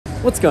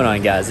What's going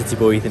on, guys? It's your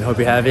boy Ethan. Hope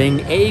you're having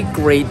a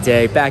great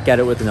day. Back at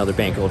it with another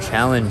bankroll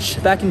challenge.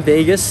 Back in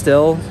Vegas,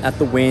 still at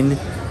the win.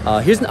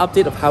 Here's an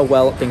update of how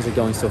well things are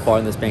going so far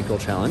in this bankroll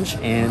challenge,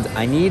 and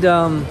I need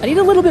a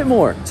little bit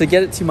more to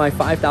get it to my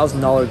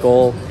 $5,000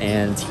 goal.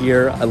 And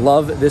here, I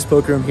love this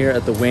poker room here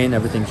at the win.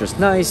 Everything's just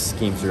nice.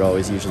 Games are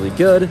always usually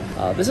good.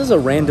 This is a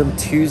random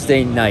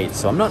Tuesday night,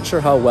 so I'm not sure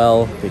how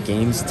well the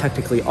games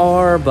technically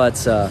are,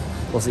 but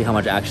we'll see how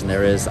much action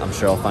there is. I'm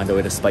sure I'll find a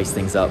way to spice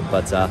things up.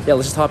 But yeah,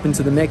 let's just hop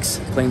into the mix.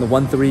 Playing the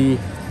 1-3, I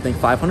think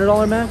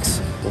 $500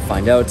 max. We'll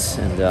find out.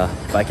 And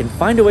if I can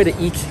find a way to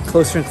eke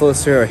closer and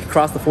closer,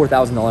 across the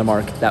 $4,000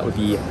 mark, that would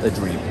be a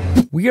dream.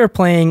 We are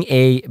playing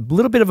a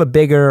little bit of a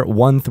bigger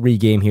 1-3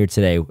 game here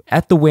today.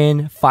 At the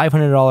win,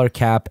 $500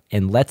 cap,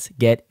 and let's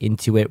get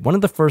into it. One of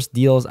the first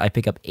deals, I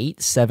pick up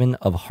 8-7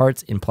 of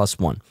hearts in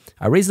 +1.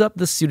 I raise up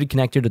the suited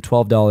connector to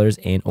 $12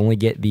 and only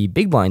get the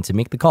big blind to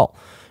make the call.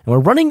 And we're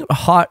running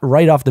hot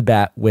right off the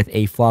bat with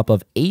a flop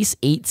of ace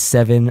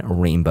 8-7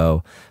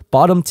 rainbow.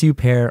 Bottom two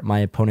pair, my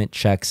opponent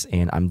checks,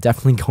 and I'm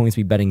definitely going to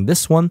be betting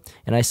this one.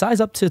 And I size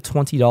up to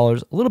 $20,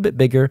 a little bit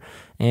bigger,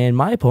 and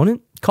my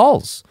opponent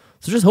calls.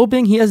 So just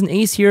hoping he has an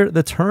ace here.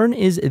 The turn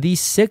is the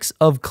 6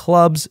 of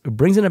clubs,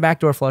 brings in a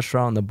backdoor flush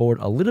draw on the board,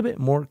 a little bit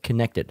more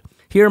connected.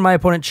 Here, my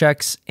opponent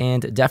checks,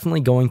 and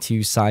definitely going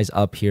to size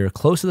up here,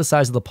 close to the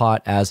size of the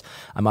pot, as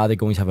I'm either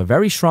going to have a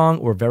very strong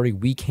or very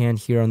weak hand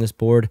here on this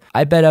board.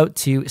 I bet out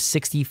to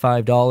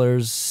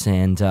 $65,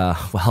 and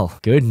well,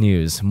 good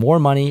news. More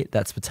money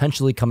that's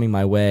potentially coming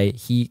my way.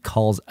 He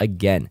calls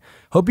again.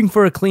 Hoping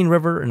for a clean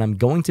river, and I'm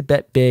going to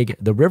bet big.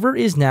 The river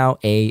is now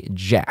a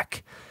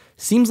jack.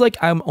 Seems like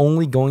I'm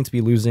only going to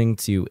be losing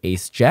to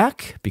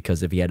ace-jack,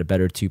 because if he had a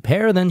better two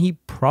pair, then he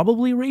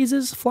probably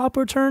raises flop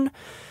or turn.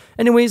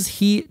 Anyways,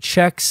 he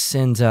checks,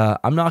 and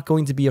I'm not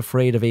going to be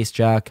afraid of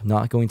ace-jack. I'm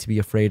not going to be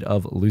afraid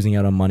of losing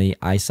out on money.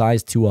 I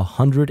size to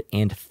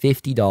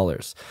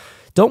 $150.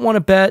 Don't want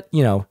to bet,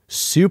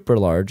 super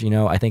large.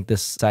 I think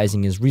this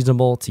sizing is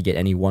reasonable to get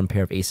any one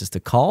pair of aces to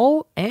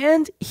call,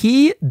 and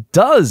he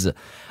does.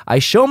 I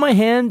show my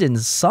hand, and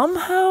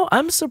somehow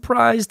I'm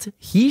surprised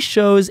he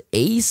shows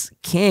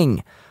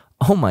ace-king.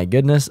 Oh my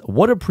goodness,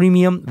 what a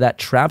premium that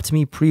trapped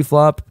me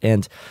pre-flop,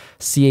 and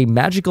see a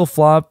magical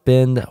flop,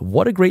 and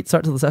what a great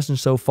start to the session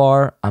so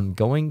far. I'm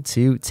going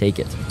to take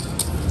it.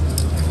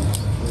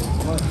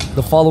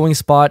 The following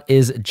spot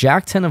is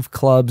Jack 10 of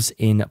clubs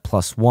in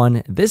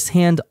 +1. This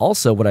hand,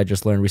 also what I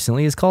just learned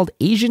recently, is called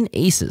Asian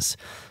Aces.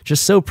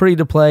 Just so pretty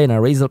to play, and I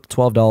raise it up to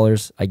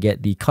 $12. I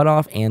get the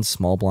cutoff and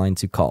small blind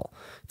to call.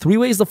 Three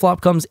ways the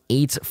flop comes: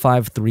 8,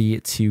 5, 3,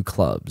 2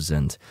 clubs,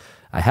 and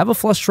I have a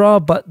flush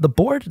draw, but the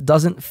board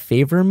doesn't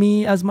favor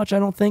me as much, I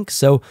don't think,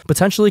 so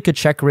potentially could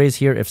check raise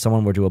here if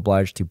someone were to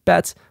oblige to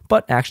bet,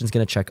 but action's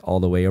going to check all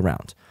the way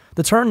around.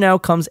 The turn now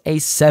comes a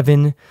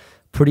 7.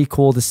 Pretty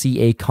cool to see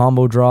a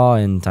combo draw,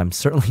 and I'm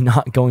certainly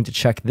not going to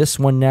check this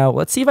one now.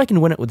 Let's see if I can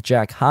win it with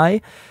jack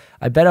high.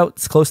 I bet out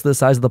it's close to the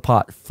size of the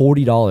pot,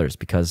 $40,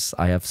 because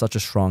I have such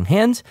a strong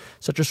hand,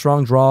 such a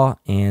strong draw,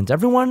 and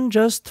everyone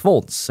just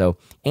folds. So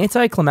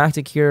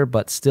anticlimactic here,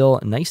 but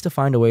still nice to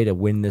find a way to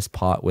win this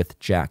pot with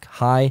jack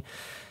high.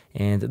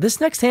 And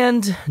this next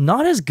hand,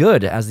 not as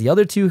good as the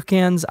other two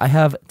hands. I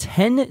have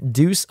 10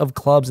 deuce of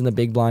clubs in the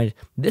big blind.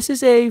 This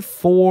is a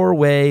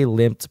 4-way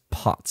limped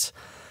pot.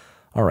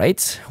 All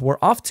right, we're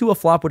off to a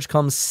flop which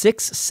comes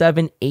 6,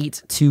 7,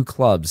 8, 2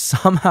 clubs.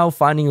 Somehow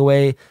finding a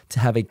way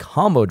to have a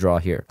combo draw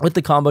here. With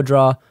the combo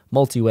draw,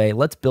 multi-way,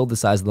 let's build the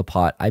size of the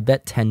pot. I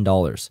bet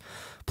 $10.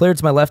 Player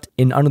to my left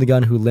in under the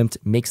gun who limped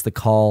makes the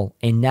call.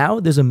 And now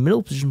there's a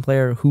middle position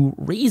player who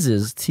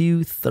raises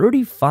to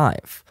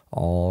 35.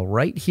 All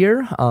right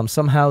here,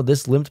 somehow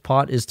this limped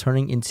pot is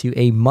turning into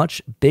a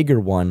much bigger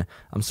one.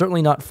 I'm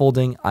certainly not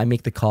folding. I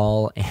make the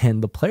call,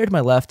 and the player to my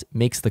left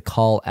makes the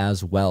call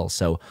as well.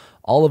 So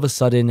all of a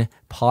sudden,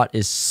 pot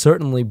is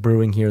certainly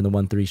brewing here in the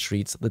 1-3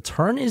 streets. The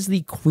turn is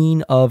the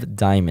queen of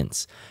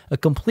diamonds. A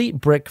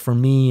complete brick for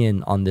me,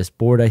 and on this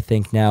board, I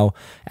think now,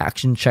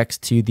 action checks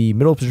to the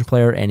middle position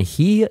player, and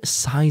he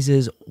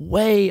sizes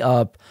way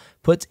up,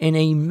 puts in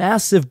a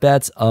massive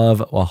bet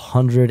of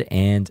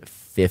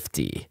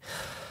 150.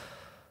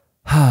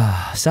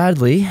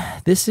 Sadly,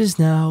 this is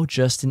now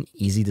just an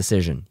easy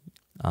decision.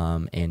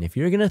 And if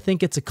you're going to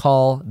think it's a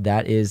call,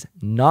 that is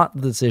not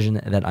the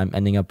decision that I'm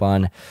ending up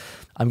on.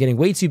 I'm getting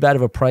way too bad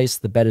of a price.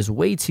 The bet is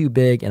way too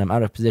big, and I'm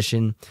out of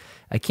position.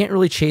 I can't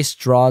really chase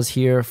draws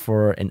here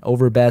for an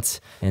overbet,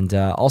 and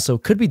also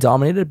could be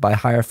dominated by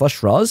higher flush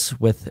draws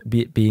with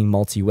being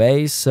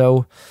multi-way,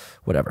 so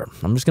whatever.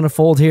 I'm just going to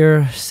fold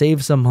here,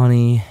 save some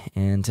money,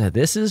 and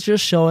this is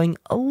just showing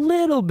a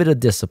little bit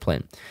of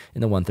discipline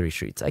in the 1-3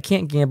 streets. I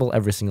can't gamble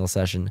every single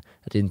session.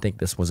 I didn't think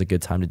this was a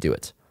good time to do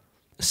it.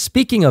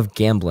 Speaking of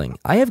gambling,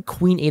 I have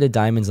queen 8 of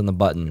diamonds on the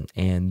button,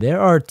 and there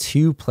are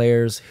two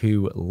players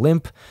who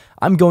limp.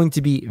 I'm going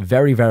to be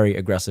very, very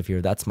aggressive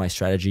here. That's my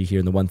strategy here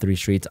in the 1-3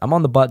 streets. I'm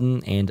on the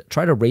button and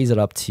try to raise it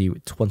up to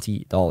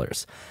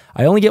 $20.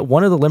 I only get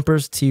one of the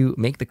limpers to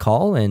make the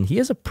call, and he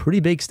has a pretty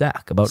big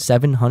stack, about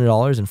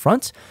 $700 in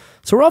front.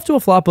 So we're off to a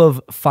flop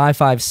of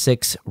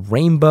 5-5-6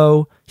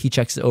 rainbow. He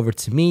checks it over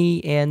to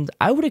me, and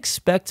I would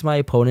expect my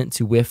opponent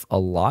to whiff a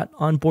lot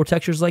on board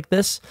textures like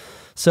this.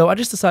 So I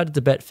just decided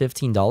to bet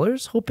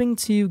 $15, hoping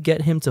to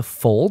get him to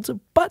fold,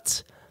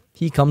 but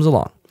he comes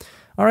along.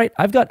 All right,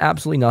 I've got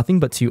absolutely nothing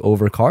but 2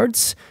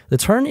 overcards. The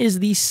turn is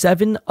the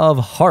 7 of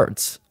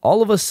hearts.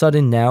 All of a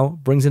sudden now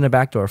brings in a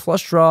backdoor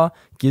flush draw,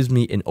 gives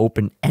me an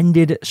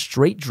open-ended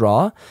straight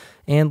draw,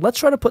 and let's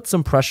try to put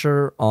some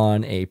pressure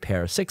on a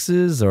pair of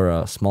sixes or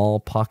a small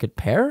pocket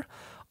pair.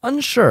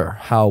 Unsure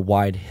how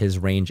wide his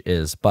range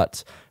is,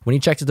 but when he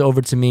checks it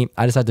over to me,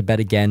 I decided to bet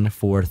again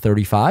for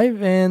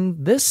 35,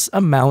 and this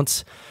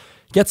amount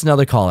gets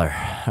another caller.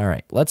 All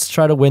right, let's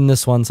try to win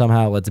this one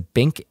somehow. Let's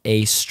bink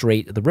a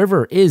straight. The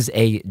river is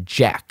a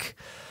jack.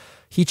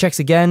 He checks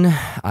again.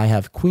 I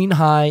have queen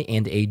high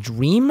and a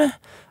dream.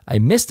 I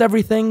missed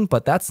everything,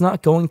 but that's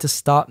not going to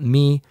stop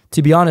me.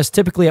 To be honest,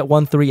 typically at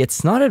 1-3,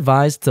 it's not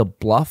advised to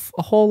bluff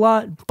a whole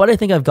lot, but I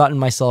think I've gotten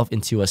myself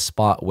into a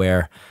spot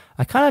where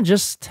I kind of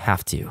just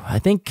have to. I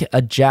think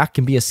a jack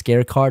can be a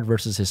scare card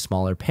versus his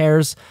smaller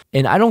pairs,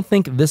 and I don't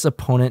think this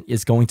opponent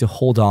is going to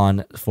hold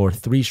on for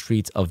 3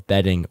 streets of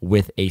betting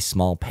with a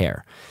small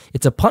pair.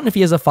 It's a punt if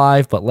he has a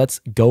 5, but let's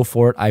go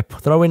for it. I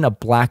throw in a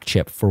black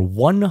chip for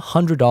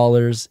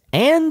 $100,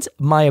 and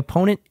my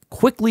opponent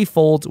quickly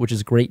folds, which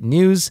is great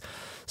news.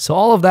 So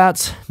all of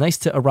that, nice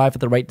to arrive at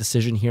the right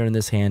decision here in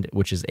this hand,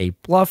 which is a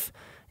bluff,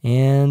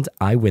 and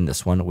I win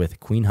this one with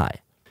queen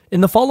high. In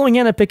the following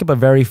hand, I pick up a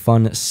very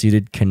fun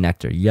suited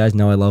connector. You guys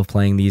know I love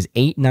playing these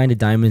 8-9 of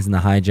diamonds in the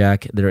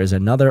hijack. There is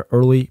another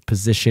early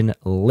position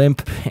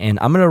limp, and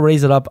I'm going to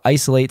raise it up,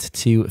 isolate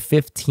to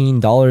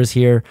 $15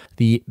 here.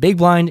 The big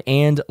blind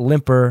and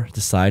limper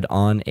decide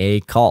on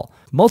a call.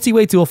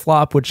 Multi-way to a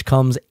flop, which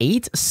comes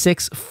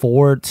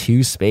 8-6-4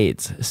 2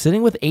 spades.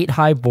 Sitting with 8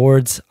 high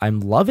boards, I'm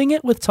loving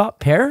it with top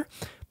pair,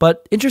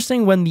 but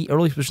interesting when the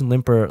early position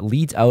limper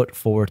leads out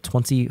for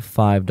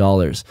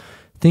 $25.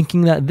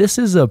 Thinking that this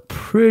is a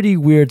pretty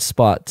weird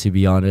spot, to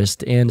be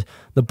honest, and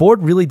the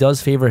board really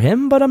does favor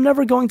him, but I'm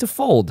never going to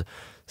fold.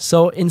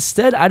 So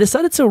instead, I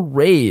decided to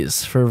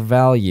raise for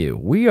value.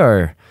 We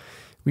are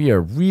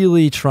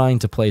really trying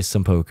to play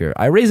some poker.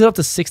 I raise it up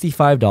to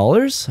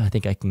 $65. I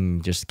think I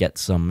can just get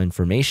some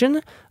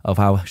information of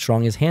how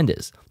strong his hand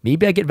is.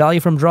 Maybe I get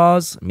value from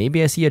draws.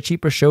 Maybe I see a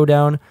cheaper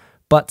showdown,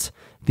 but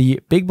the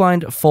big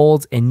blind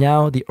folds, and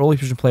now the early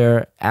position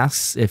player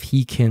asks if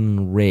he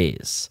can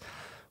raise.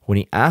 When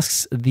he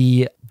asks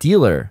the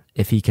dealer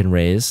if he can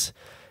raise,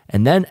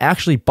 and then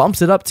actually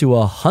bumps it up to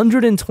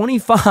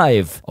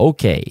 125.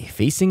 Okay,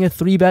 facing a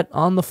 3-bet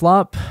on the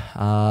flop,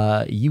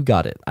 you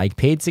got it. I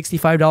paid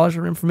 $65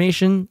 for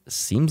information.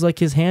 Seems like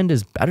his hand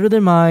is better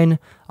than mine.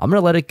 I'm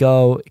going to let it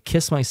go,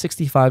 kiss my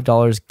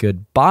 $65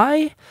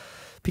 goodbye,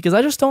 because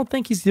I just don't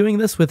think he's doing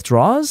this with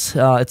draws.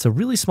 It's a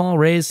really small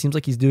raise. Seems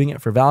like he's doing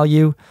it for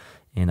value,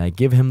 and I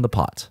give him the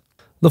pot.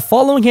 The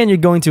following hand you're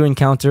going to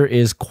encounter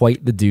is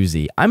quite the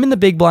doozy. I'm in the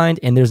big blind,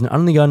 and there's an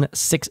undergun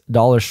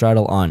 $6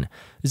 straddle on.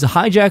 There's a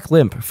hijack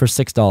limp for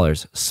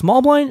 $6.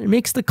 Small blind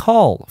makes the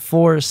call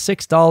for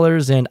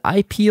 $6, and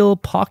I peel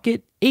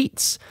pocket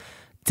 8s.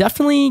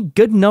 Definitely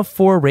good enough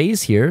for a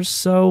raise here,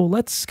 so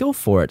let's go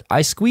for it.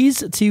 I squeeze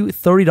to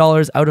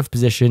 $30 out of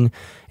position,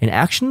 and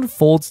action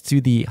folds to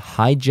the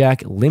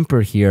hijack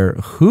limper here,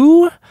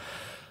 who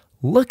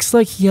looks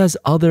like he has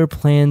other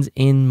plans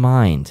in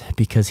mind,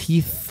 because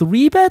he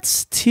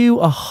 3-bets to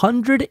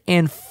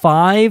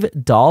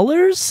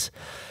 $105.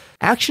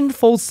 Action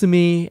folds to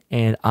me,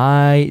 and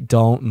I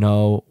don't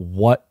know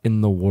what in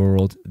the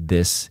world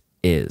this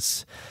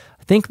is.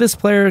 I think this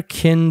player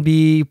can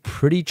be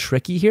pretty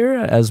tricky here,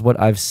 as what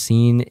I've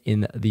seen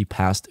in the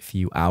past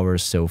few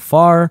hours so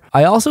far.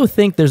 I also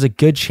think there's a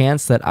good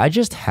chance that I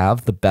just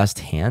have the best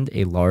hand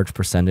a large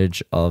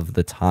percentage of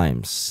the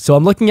times. So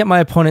I'm looking at my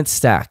opponent's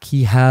stack.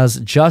 He has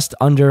just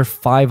under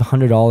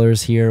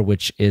 $500 here,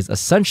 which is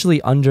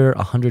essentially under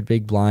 100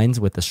 big blinds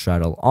with the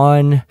straddle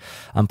on.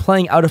 I'm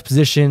playing out of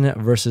position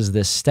versus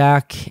this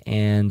stack,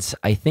 and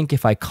I think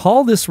if I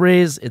call this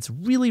raise, it's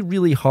really,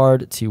 really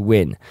hard to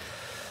win.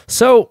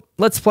 So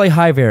let's play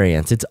high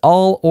variance. It's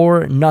all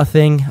or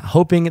nothing,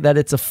 hoping that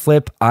it's a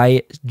flip.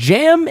 I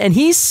jam and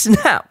he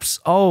snaps.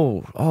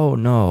 Oh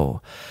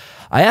no.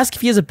 I ask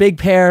if he has a big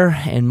pair,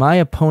 and my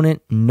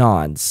opponent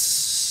nods.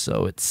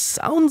 So it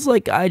sounds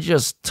like I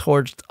just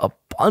torched a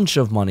bunch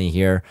of money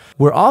here.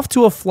 We're off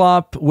to a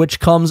flop, which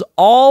comes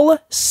all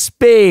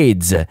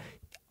spades.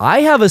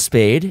 I have a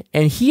spade,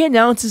 and he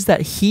announces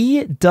that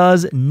he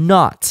does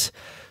not.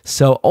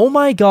 So, oh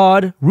my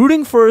God,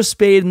 rooting for a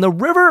spade, and the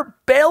river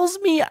bails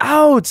me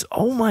out.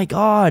 Oh my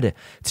God.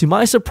 To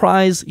my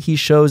surprise, he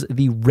shows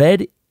the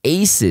red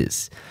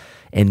aces,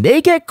 and they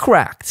get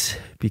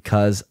cracked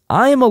because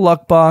I am a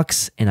luck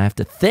box, and I have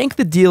to thank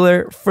the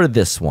dealer for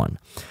this one.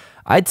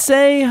 I'd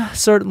say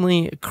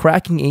certainly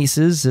cracking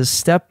aces is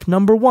step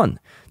number 1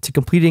 to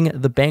completing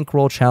the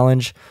bankroll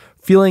challenge.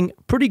 Feeling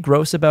pretty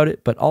gross about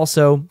it, but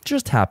also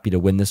just happy to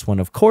win this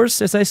one, of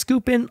course, as I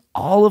scoop in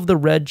all of the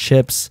red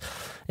chips.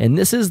 And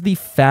this is the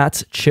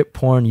fat chip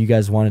porn you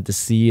guys wanted to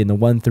see in the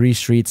 1-3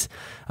 streets.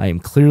 I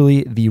am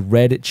clearly the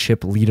red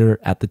chip leader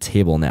at the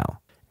table now.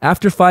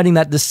 After fighting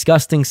that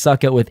disgusting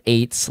suck out with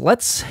 8s,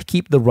 let's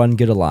keep the run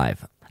good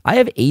alive. I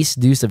have ace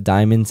deuce of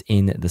diamonds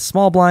in the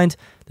small blind.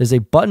 There's a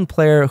button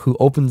player who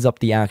opens up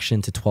the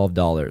action to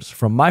 $12.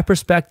 From my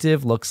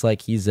perspective, looks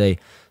like he's a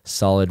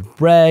solid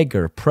reg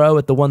or pro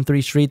at the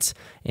 1-3 streets,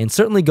 and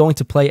certainly going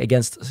to play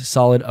against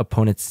solid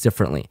opponents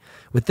differently.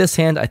 With this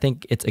hand, I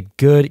think it's a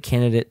good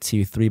candidate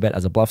to 3-bet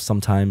as a bluff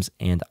sometimes,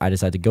 and I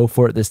decided to go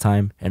for it this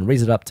time and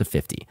raise it up to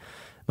 50.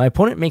 My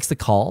opponent makes the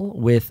call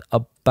with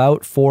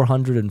about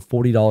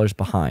 $440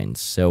 behind.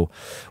 So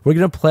we're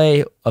going to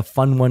play a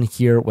fun one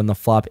here when the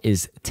flop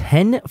is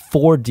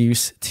 10-4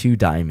 deuce 2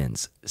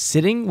 diamonds.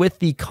 Sitting with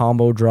the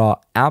combo draw,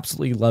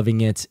 absolutely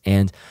loving it.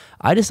 And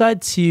I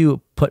decide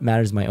to put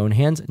matters in my own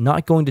hands,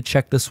 not going to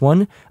check this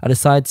one. I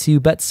decide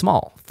to bet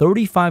small,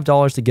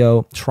 $35 to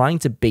go, trying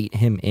to bait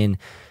him in.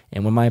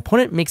 And when my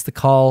opponent makes the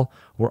call,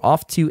 we're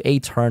off to a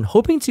turn,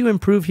 hoping to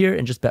improve here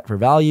and just bet for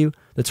value.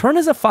 The turn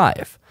is a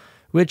 5.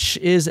 Which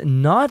is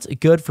not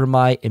good for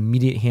my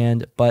immediate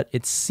hand, but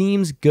it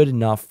seems good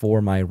enough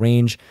for my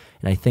range.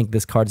 And I think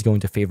this card's going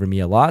to favor me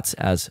a lot,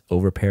 as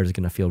overpair is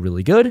going to feel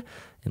really good.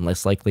 And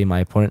less likely my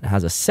opponent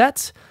has a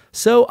set.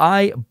 So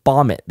I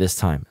bomb it this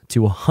time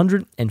to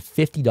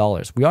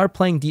 $150. We are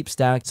playing deep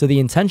stack, so the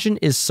intention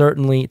is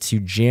certainly to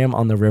jam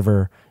on the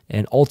river.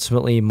 And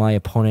ultimately my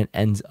opponent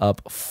ends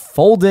up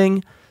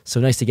folding. So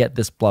nice to get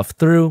this bluff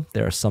through.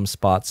 There are some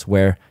spots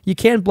where you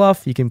can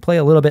bluff. You can play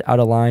a little bit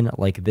out of line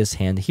like this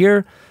hand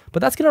here.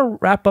 But that's going to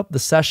wrap up the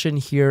session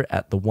here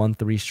at the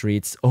 1-3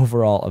 streets.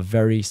 Overall, a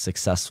very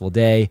successful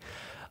day.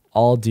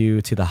 All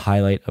due to the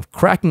highlight of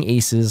cracking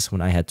aces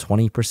when I had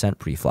 20%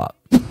 pre-flop.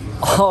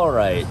 All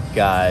right,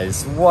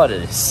 guys, what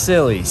a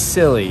silly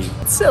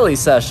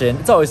session.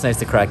 It's always nice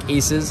to crack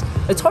aces.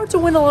 It's hard to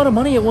win a lot of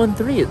money at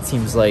 1-3, it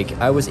seems like.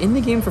 I was in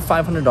the game for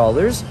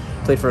 $500,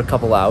 played for a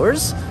couple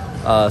hours.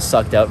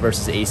 Sucked out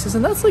versus aces,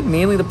 and that's like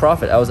mainly the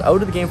profit. I was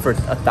out of the game for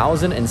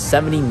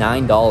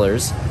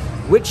 $1,079,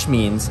 which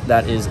means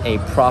that is a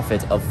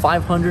profit of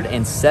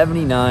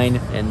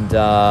 $579, and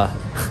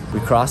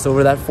we crossed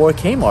over that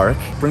 4K mark.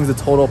 Brings the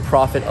total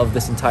profit of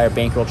this entire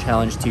bankroll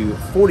challenge to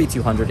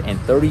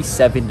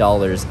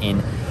 $4,237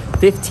 in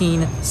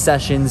 15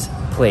 sessions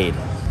played.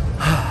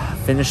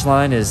 Finish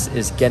line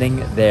is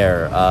getting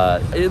there.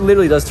 It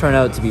literally does turn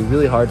out to be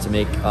really hard to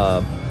make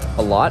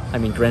a lot. I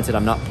mean, granted,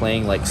 I'm not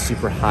playing like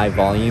super high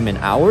volume in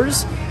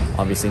hours.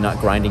 Obviously not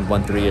grinding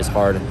 1-3 as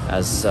hard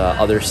as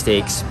other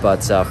stakes,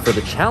 but for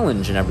the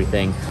challenge and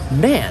everything,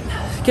 man,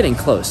 getting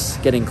close.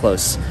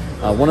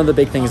 One of the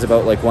big things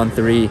about like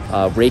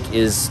 1-3, rake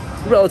is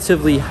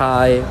relatively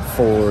high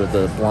for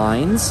the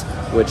blinds,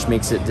 which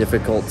makes it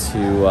difficult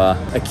to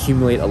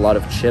accumulate a lot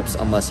of chips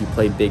unless you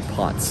play big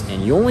pots.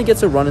 And you only get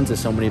to run into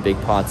so many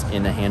big pots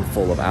in a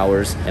handful of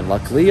hours. And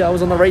luckily, I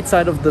was on the right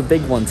side of the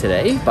big one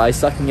today by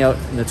sucking out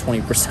in the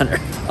 20%er.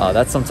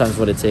 That's sometimes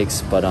what it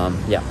takes. But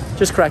yeah,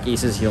 just crack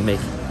aces.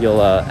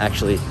 You'll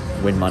actually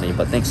win money.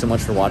 But thanks so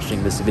much for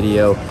watching this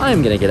video.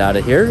 I'm gonna get out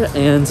of here,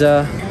 and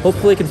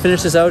hopefully I can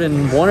finish this out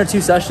in 1 or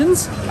 2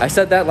 sessions. I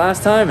said that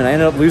last time and I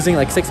ended up losing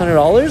like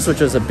 $600,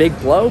 which was a big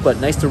blow, but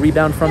nice to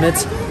rebound from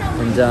it.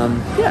 And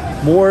yeah,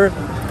 more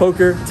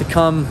poker to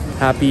come.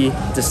 Happy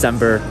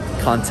December.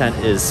 Content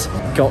is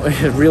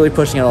really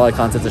pushing out a lot of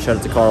content, so shout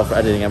out to Carl for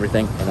editing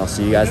everything, and I'll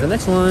see you guys in the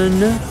next one.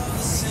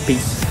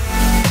 Peace.